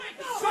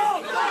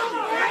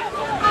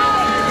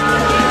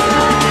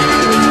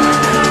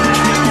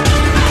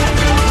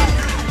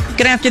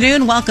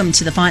afternoon. Welcome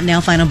to the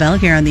Fontanelle Final Bell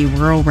here on the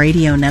Rural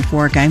Radio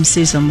Network. I'm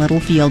Susan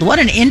Littlefield. What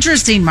an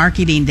interesting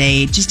marketing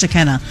day, just to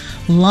kind of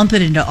lump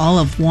it into all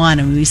of one.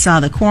 I mean, we saw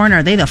the corn.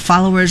 Are they the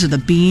followers of the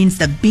beans?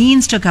 The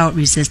beans took out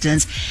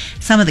resistance.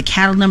 Some of the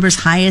cattle numbers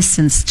highest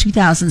since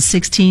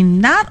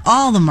 2016. Not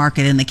all the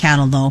market in the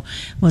cattle, though,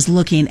 was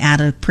looking at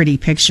a pretty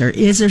picture.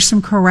 Is there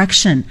some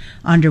correction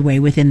underway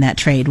within that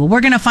trade? Well, we're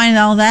going to find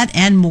all that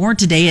and more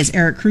today as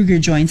Eric Krueger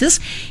joins us.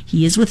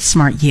 He is with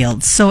Smart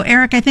Yields. So,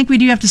 Eric, I think we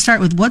do have to start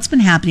with what's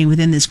been happening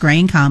within this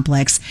grain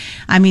complex.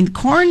 I mean,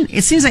 corn,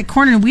 it seems like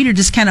corn and wheat are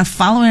just kind of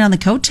following on the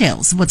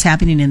coattails of what's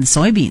happening in the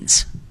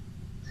soybeans.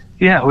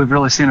 Yeah, we've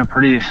really seen a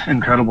pretty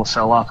incredible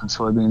sell-off in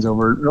soybeans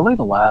over really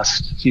the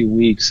last few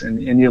weeks. And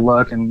you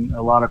look, and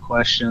a lot of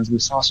questions. We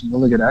saw some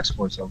really good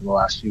exports over the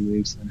last few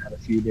weeks, and had a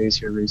few days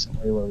here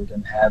recently where we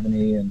didn't have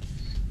any, and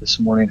this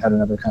morning had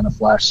another kind of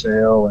flash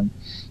sale. And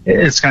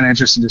it's kind of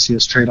interesting to see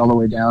us trade all the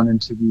way down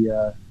into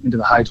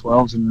the high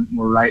 12s, and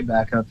we're right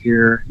back up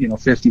here,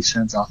 50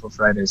 cents off of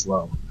Friday's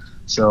low.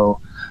 So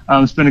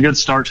it's been a good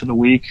start to the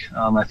week.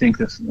 I think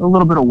that a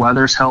little bit of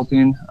weather's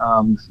helping.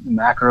 The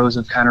macros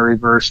have kind of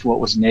reversed.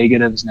 What was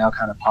negative is now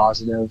kind of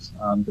positive.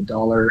 The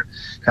dollar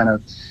kind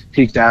of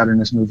peaked out and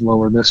has moved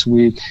lower this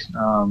week.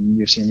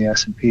 You're seeing the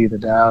S&P, the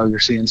Dow. You're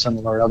seeing some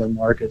of our other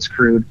markets,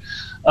 crude,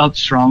 up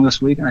strong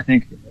this week. And I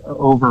think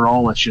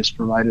overall it's just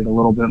provided a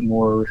little bit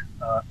more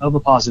of a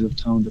positive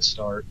tone to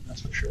start,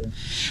 that's for sure.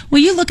 Well,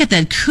 you look at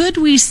that. Could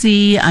we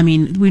see, I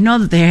mean, we know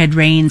that there had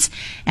rains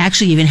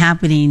actually even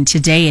happening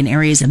today in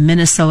areas of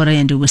Minnesota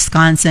into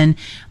Wisconsin,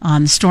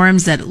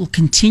 storms that will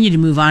continue to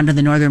move on to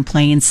the northern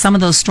plains. Some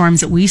of those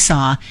storms that we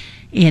saw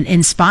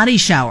in spotty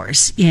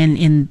showers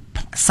in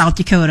South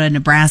Dakota,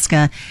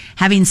 Nebraska.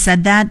 Having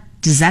said that,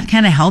 does that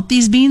kind of help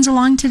these beans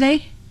along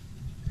today?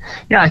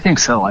 Yeah, I think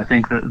so. I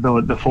think that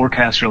the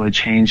forecast really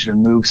changed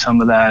and moved some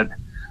of that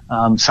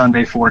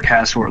Sunday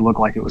forecast where it looked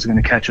like it was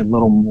going to catch a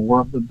little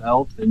more of the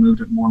belt. They moved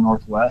it more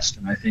northwest,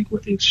 and I think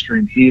with the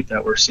extreme heat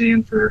that we're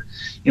seeing for,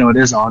 it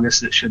is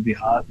August, it should be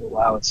hot, but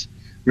wow, it's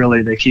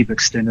really, they keep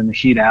extending the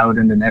heat out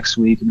into next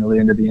week and really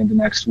into the end of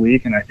next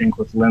week. And I think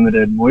with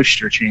limited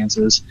moisture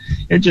chances,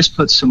 it just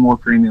puts some more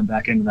premium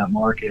back into that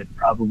market.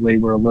 Probably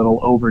we're a little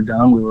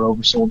overdone. We were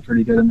oversold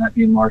pretty good in that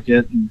bean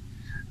market, and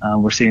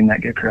we're seeing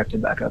that get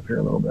corrected back up here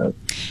a little bit.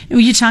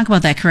 When you talk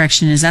about that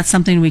correction, is that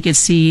something we could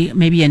see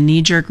maybe a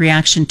knee-jerk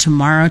reaction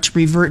tomorrow to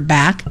revert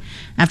back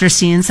after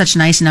seeing such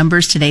nice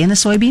numbers today in the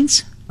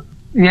soybeans?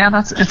 Yeah,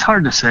 it's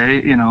hard to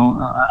say.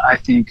 I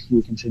think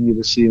we continue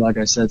to see, like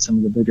I said, some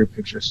of the bigger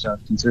picture stuff.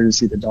 Continue to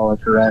see the dollar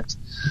correct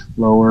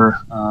lower.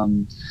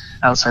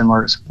 Outside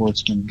market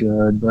support's been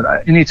good,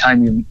 but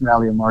anytime you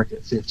rally a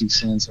market 50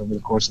 cents over the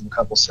course of a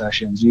couple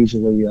sessions,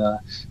 usually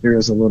there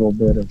is a little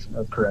bit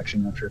of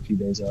correction after a few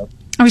days up.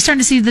 Are we starting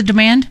to see the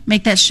demand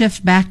make that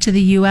shift back to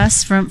the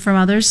U.S. from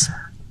others?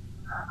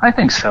 I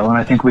think so, and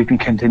I think we can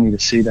continue to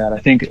see that. I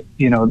think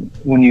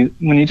when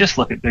you just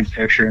look at big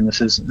picture, and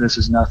this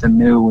is nothing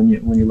new when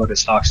you look at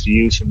stocks to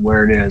use and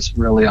where it is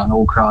really on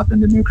old crop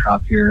into new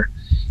crop here,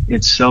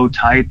 it's so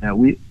tight that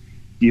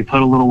you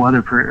put a little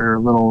weather or a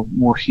little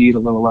more heat, a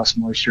little less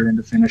moisture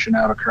into finishing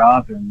out a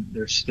crop, and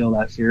there's still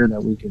that fear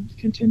that we could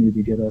continue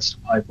to get us to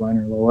pipeline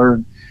or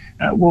lower.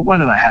 Well,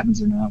 whether that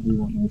happens or not, we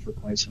won't know for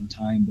quite some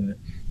time, but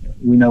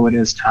we know it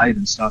is tight,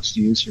 and stocks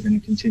to use are going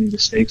to continue to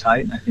stay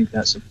tight, and I think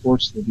that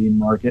supports the bean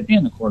market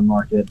and the corn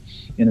market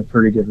in a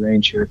pretty good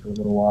range here for a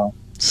little while.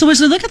 So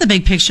as we look at the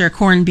big picture,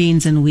 corn,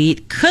 beans, and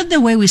wheat, could the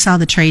way we saw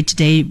the trade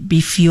today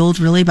be fueled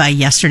really by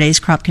yesterday's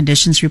crop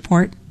conditions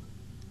report?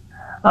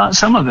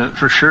 Some of it,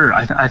 for sure.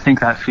 I think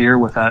that fear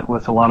with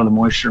a lot of the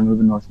moisture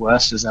moving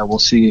northwest is that we'll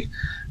see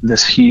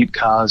this heat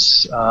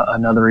cause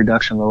another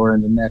reduction lower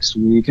into next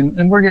week.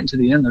 And we're getting to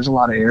the end. There's a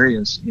lot of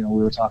areas, we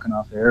were talking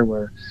off air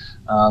where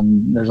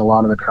there's a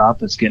lot of the crop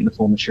that's getting to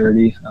full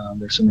maturity.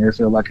 There's some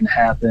airfield that can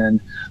happen.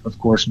 Of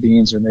course,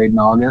 beans are made in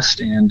August,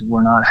 and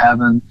we're not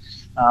having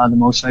the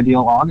most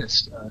ideal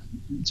August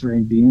to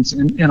rain beans.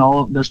 And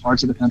there's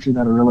parts of the country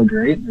that are really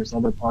great. There's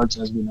other parts,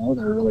 as we know,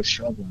 that are really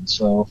struggling.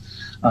 So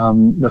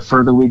the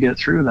further we get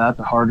through that,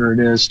 the harder it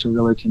is to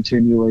really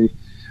continually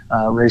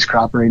raise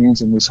crop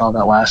ratings. And we saw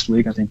that last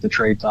week. I think the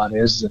trade thought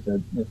is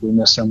if we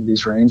miss some of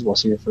these rains, we'll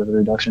see a further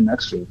reduction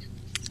next week.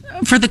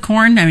 For the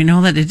corn, I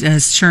know that it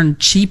has turned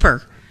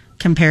cheaper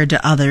compared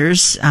to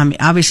others.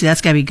 Obviously,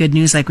 that's got to be good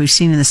news like we've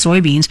seen in the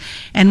soybeans.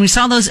 And we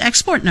saw those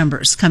export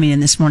numbers coming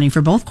in this morning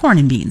for both corn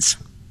and beans.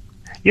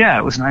 Yeah,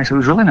 it was nice. It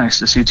was really nice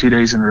to see 2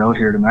 days in a row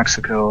here to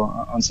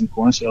Mexico on some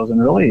corn sales,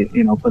 and really,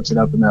 puts it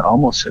up in that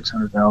almost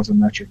 600,000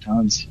 metric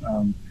tons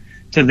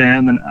to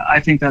them. And I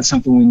think that's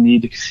something we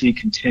need to see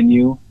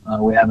continue.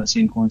 We haven't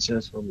seen corn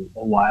sales for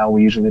a while.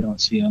 We usually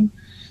don't see them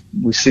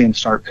we see them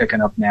start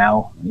picking up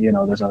now.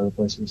 There's other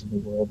places in the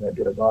world that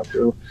get about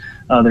through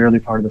the early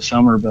part of the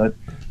summer, but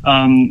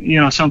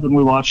something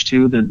we watched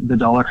too. The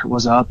dollar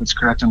was up; it's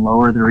correcting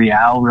lower. The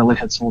real really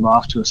had sold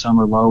off to a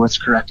summer low; it's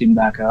correcting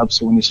back up.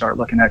 So when you start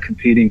looking at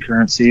competing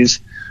currencies,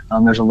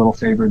 there's a little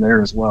favor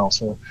there as well.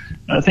 So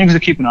things to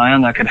keep an eye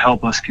on that could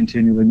help us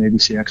continually maybe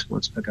see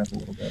exports pick up a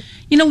little bit.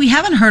 We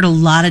haven't heard a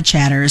lot of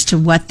chatter as to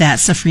what that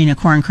safrinha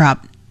corn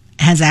crop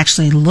has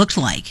actually looked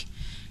like.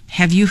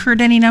 Have you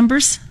heard any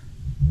numbers?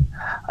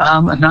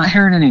 Not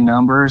hearing any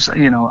numbers.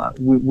 We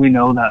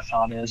know that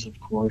thought is, of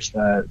course,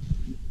 that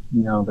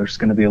there's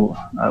going to be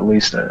at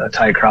least a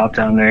tight crop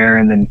down there,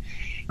 and then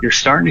you're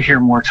starting to hear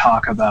more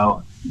talk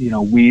about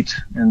wheat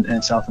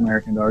in South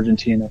America and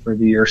Argentina for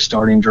the year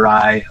starting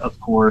dry. Of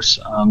course,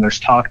 there's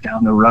talk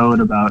down the road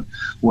about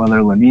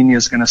whether La Nina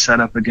is going to set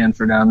up again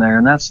for down there,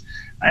 and that's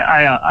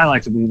I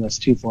like to believe that's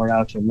too far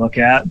out to look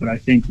at. But I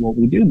think what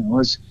we do know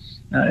is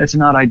it's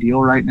not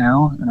ideal right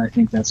now, and I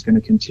think that's going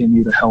to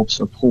continue to help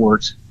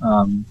support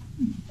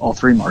all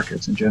three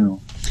markets in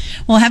general.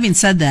 Well, having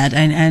said that,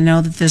 I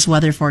know that this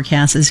weather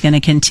forecast is going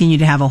to continue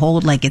to have a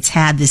hold like it's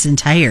had this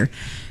entire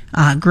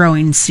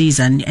growing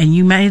season. And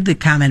you made the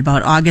comment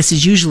about August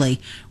is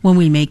usually when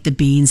we make the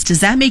beans.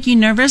 Does that make you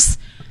nervous,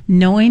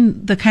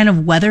 knowing the kind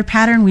of weather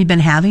pattern we've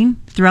been having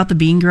throughout the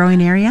bean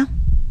growing area?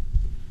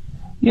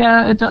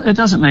 Yeah, it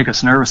doesn't make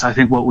us nervous. I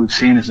think what we've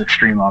seen is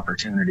extreme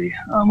opportunity.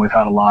 We've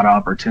had a lot of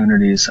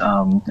opportunities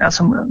at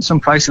some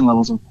pricing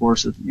levels. Of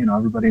course,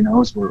 everybody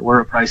knows we're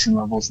at pricing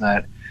levels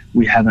that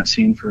we haven't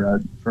seen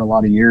for a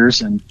lot of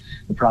years, and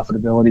the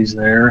profitability is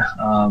there.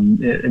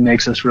 It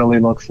makes us really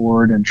look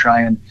forward and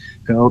try and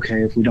go,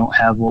 okay, if we don't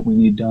have what we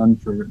need done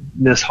for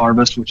this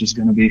harvest, which is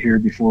going to be here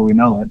before we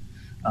know it,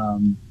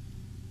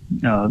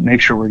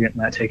 make sure we're getting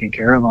that taken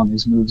care of on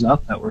these moves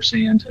up that we're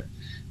seeing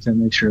to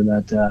make sure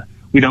that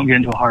we don't get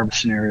into a harvest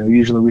scenario.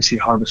 Usually we see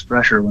harvest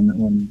pressure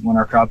when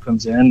our crop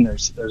comes in.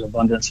 There's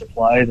abundant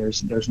supply.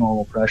 There's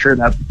normal pressure.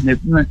 That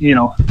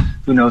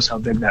who knows how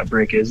big that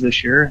break is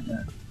this year.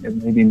 It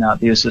maybe not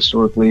be as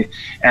historically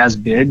as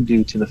big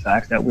due to the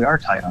fact that we are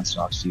tight on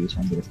stocks to use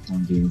on both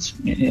corn, beans,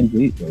 and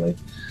wheat really.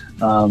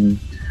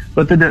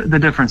 But the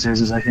difference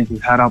is I think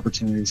we've had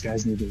opportunities.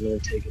 Guys need to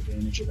really take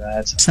advantage of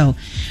that. So,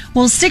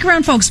 well, stick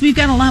around, folks. We've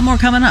got a lot more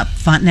coming up.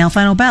 Fontanelle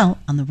Final Bell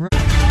on the road.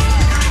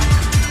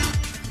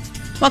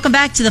 Welcome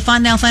back to the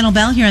Fontanelle Final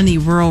Bell here on the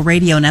Rural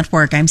Radio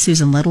Network. I'm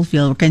Susan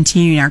Littlefield. We're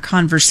continuing our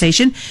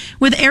conversation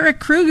with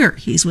Eric Krueger.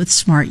 He's with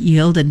Smart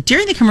Yield. And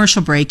during the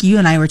commercial break, you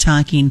and I were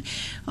talking,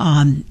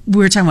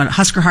 about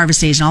Husker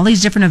Harvest Days and all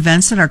these different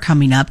events that are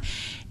coming up.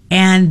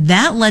 And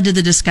that led to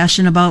the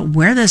discussion about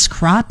where this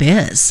crop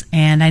is.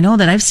 And I know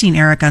that I've seen,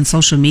 Eric, on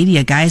social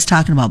media, guys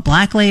talking about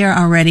black layer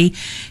already,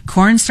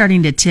 corn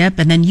starting to tip.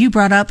 And then you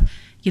brought up,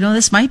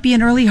 this might be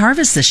an early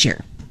harvest this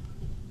year.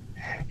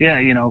 Yeah,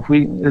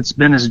 it's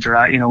been as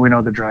dry, we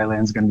know the dry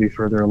land's going to be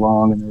further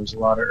along, and there was a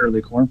lot of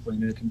early corn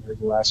planted compared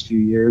to the last few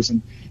years.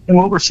 And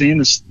what we're seeing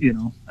is,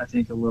 I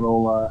think a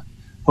little,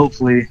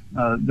 hopefully,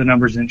 the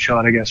numbers didn't show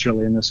it, I guess,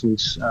 really in this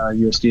week's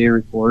USDA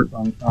report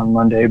on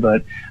Monday,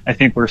 but I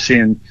think we're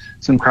seeing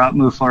some crop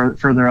move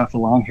further up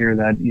along here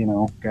that,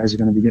 guys are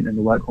going to be getting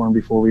into wet corn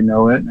before we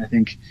know it. And I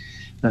think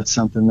that's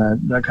something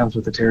that comes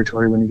with the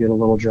territory when you get a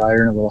little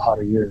drier and a little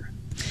hotter year.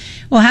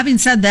 Well, having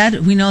said that,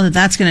 we know that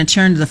that's going to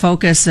turn to the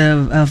focus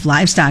of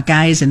livestock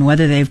guys and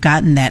whether they've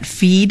gotten that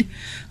feed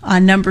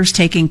numbers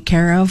taken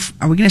care of.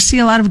 Are we going to see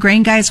a lot of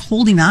grain guys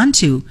holding on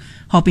to,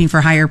 hoping for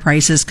higher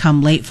prices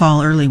come late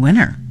fall, early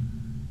winter?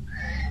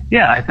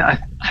 Yeah,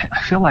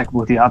 I feel like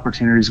with the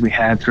opportunities we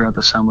had throughout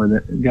the summer,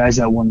 that guys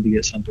that wanted to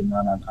get something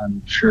done,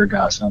 I'm sure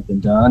got something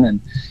done.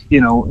 And,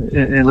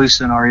 at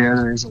least in our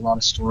area, there's a lot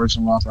of storage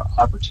and a lot of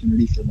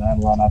opportunity for that,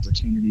 a lot of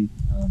opportunity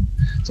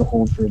to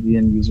hold for the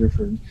end user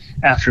for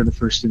after the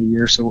first of the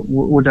year. So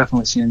we're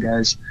definitely seeing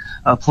guys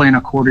playing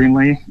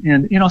accordingly.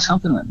 And,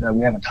 something that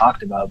we haven't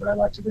talked about, but I'd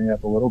like to bring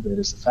up a little bit,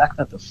 is the fact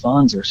that the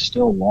funds are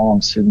still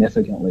long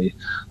significantly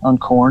on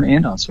corn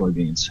and on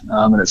soybeans.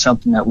 And it's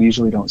something that we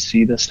usually don't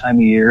see this time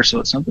of year. So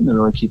it's something to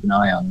really keep an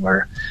eye on,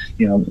 where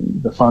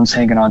the funds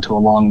hanging on to a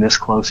long this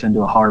close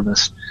into a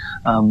harvest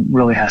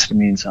really has to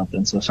mean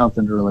something. So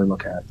something to really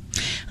look at.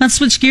 Let's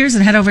switch gears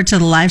and head over to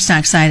the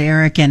livestock side,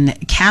 Eric.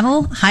 And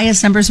cattle,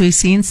 highest numbers we've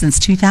seen since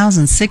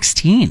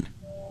 2016.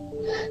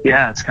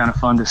 Yeah, it's kind of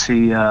fun to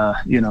see.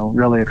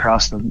 Really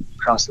across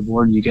the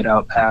board, you get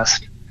out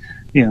past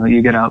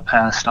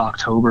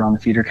October on the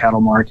feeder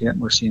cattle market, and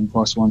we're seeing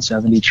plus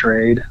 170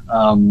 trade.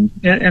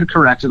 It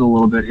corrected a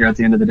little bit here at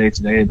the end of the day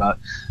today. About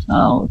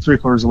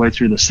 3/4 of the way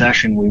through the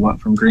session, we went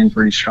from green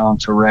pretty strong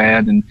to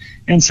red,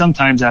 and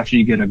sometimes after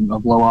you get a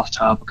blow off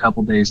top, a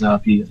couple days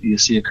up, you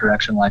see a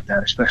correction like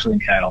that, especially in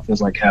cattle. It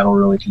feels like cattle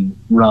really can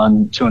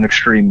run to an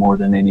extreme more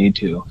than they need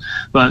to,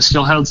 but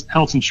still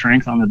held some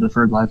strength on the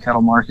deferred live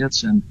cattle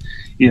markets, and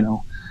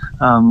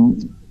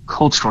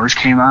Cold storage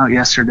came out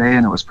yesterday,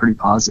 and it was pretty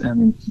positive. I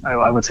mean,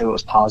 I would say it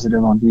was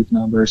positive on beef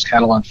numbers.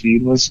 Cattle on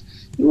feed was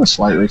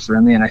slightly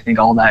friendly, and I think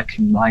all that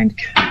combined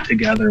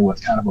together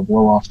with kind of a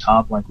blow off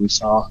top like we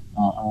saw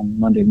on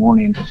Monday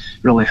morning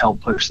really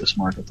helped push this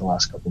market the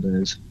last couple of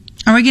days.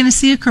 Are we going to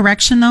see a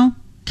correction though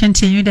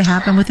continue to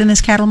happen within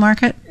this cattle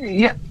market?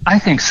 Yeah, I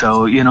think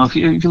so. If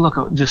you look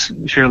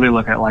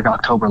at like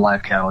October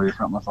live cattle, your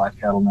front month live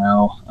cattle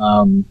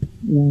now,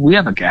 we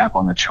have a gap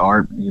on the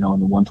chart, in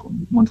the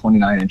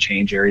 129 and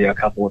change area, a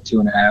couple of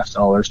 $2.50,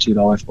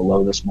 $2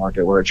 below this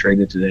market where it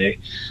traded today.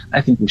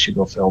 I think we should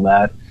go fill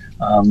that.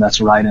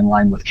 That's right in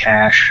line with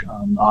cash.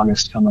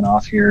 August coming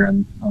off here,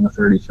 and on the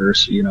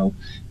 31st,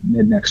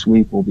 mid next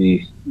week will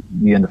be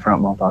the end of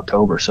front month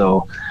October.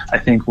 So I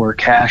think where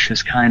cash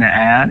is kind of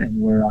at,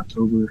 and where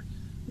October,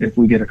 if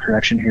we get a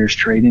correction here, is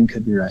trading,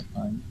 could be right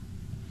fine.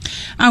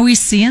 Are we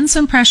seeing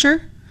some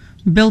pressure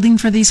building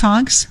for these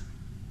hogs?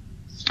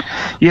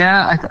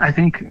 Yeah, I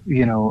think,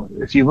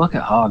 if you look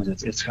at hogs,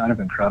 it's kind of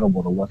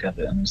incredible to look at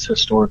it. I mean, it's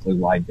historically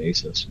wide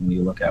basis when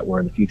you look at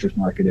where the futures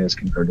market is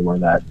compared to where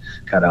that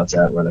cutout's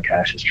at, where the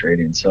cash is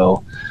trading.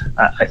 So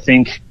I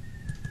think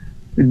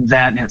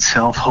that in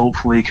itself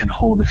hopefully can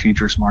hold the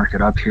futures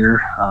market up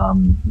here.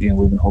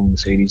 We've been holding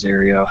this 80s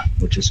area,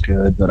 which is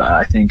good, but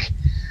I think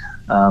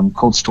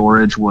cold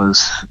storage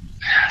was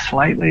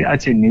slightly, I'd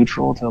say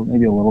neutral to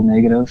maybe a little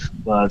negative,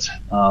 but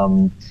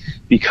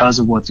because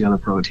of what the other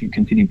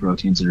competing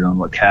proteins are doing,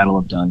 what cattle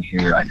have done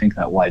here, I think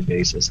that wide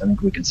basis, I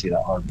think we can see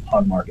that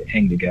hog market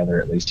hang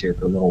together at least here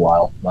for a little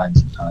while, buying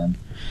some time.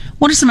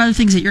 What are some other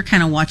things that you're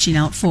kind of watching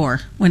out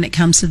for when it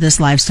comes to this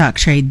livestock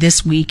trade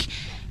this week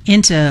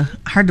into,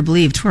 hard to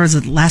believe, towards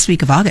the last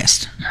week of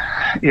August?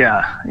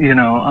 Yeah,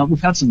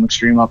 we've had some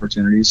extreme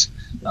opportunities.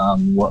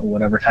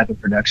 Whatever type of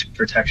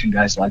protection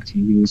guys like to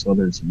use,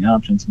 whether it's in the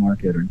options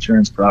market or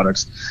insurance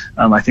products,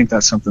 I think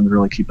that's something to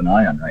really keep an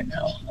eye on right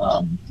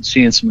now.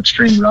 Seeing some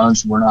extreme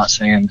runs. We're not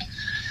saying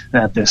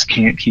that this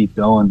can't keep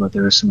going, but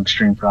there is some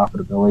extreme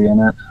profitability in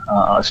it,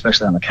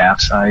 especially on the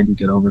calf side. You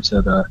get over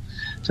to the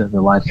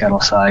live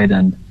cattle side,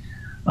 and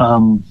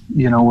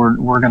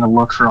we're going to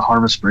look for a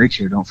harvest break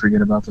here. Don't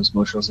forget about those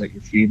bushels that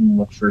you're feeding.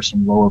 Look for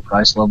some lower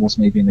price levels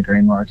maybe in the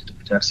grain market to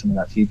protect some of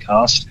that feed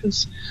cost,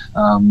 because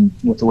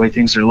with the way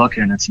things are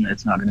looking, it's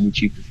not going to be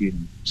cheap to feed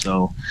them.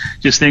 So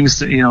just things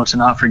to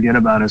not forget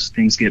about as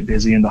things get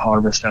busy into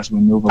harvest, as we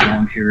move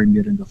along here and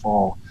get into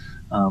fall.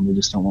 We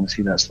just don't want to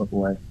see that slip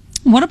away.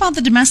 What about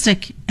the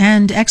domestic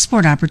and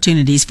export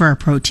opportunities for our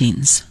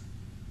proteins?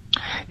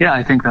 Yeah,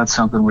 I think that's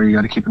something where you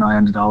got to keep an eye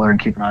on the dollar and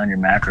keep an eye on your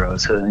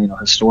macros.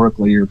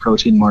 Historically, your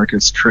protein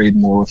markets trade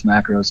more with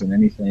macros than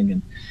anything.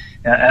 And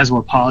as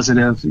we're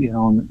positive,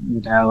 in the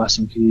Dow,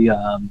 S&P,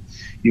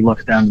 you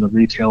look down to the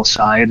retail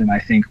side, and I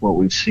think what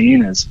we've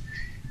seen is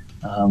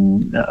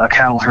a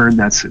cattle herd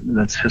that's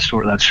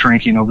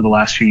shrinking over the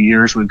last few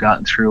years. We've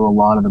gotten through a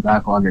lot of the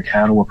backlog of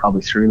cattle. We're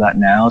probably through that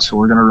now. So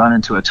we're going to run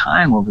into a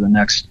time over the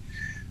next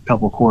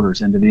couple of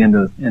quarters into the end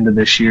of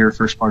this year,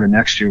 first part of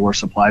next year, where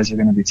supplies are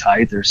going to be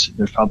tight. There's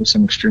probably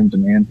some extreme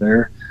demand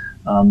there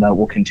that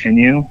will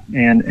continue,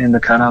 and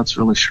the cutout's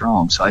really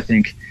strong. So I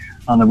think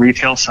on the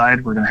retail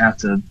side, we're going to have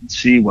to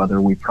see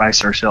whether we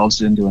price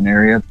ourselves into an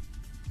area.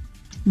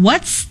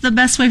 What's the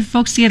best way for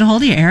folks to get a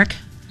hold of you, Eric?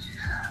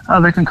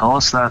 They can call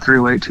us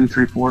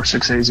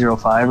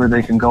 308-234-6805, or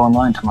they can go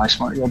online to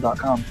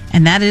mysmartyield.com.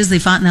 And that is the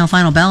Fontanelle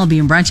Final Bell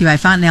being brought to you by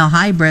Fontanelle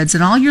Hybrids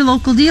and all your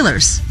local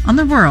dealers on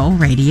the Rural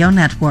Radio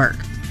Network.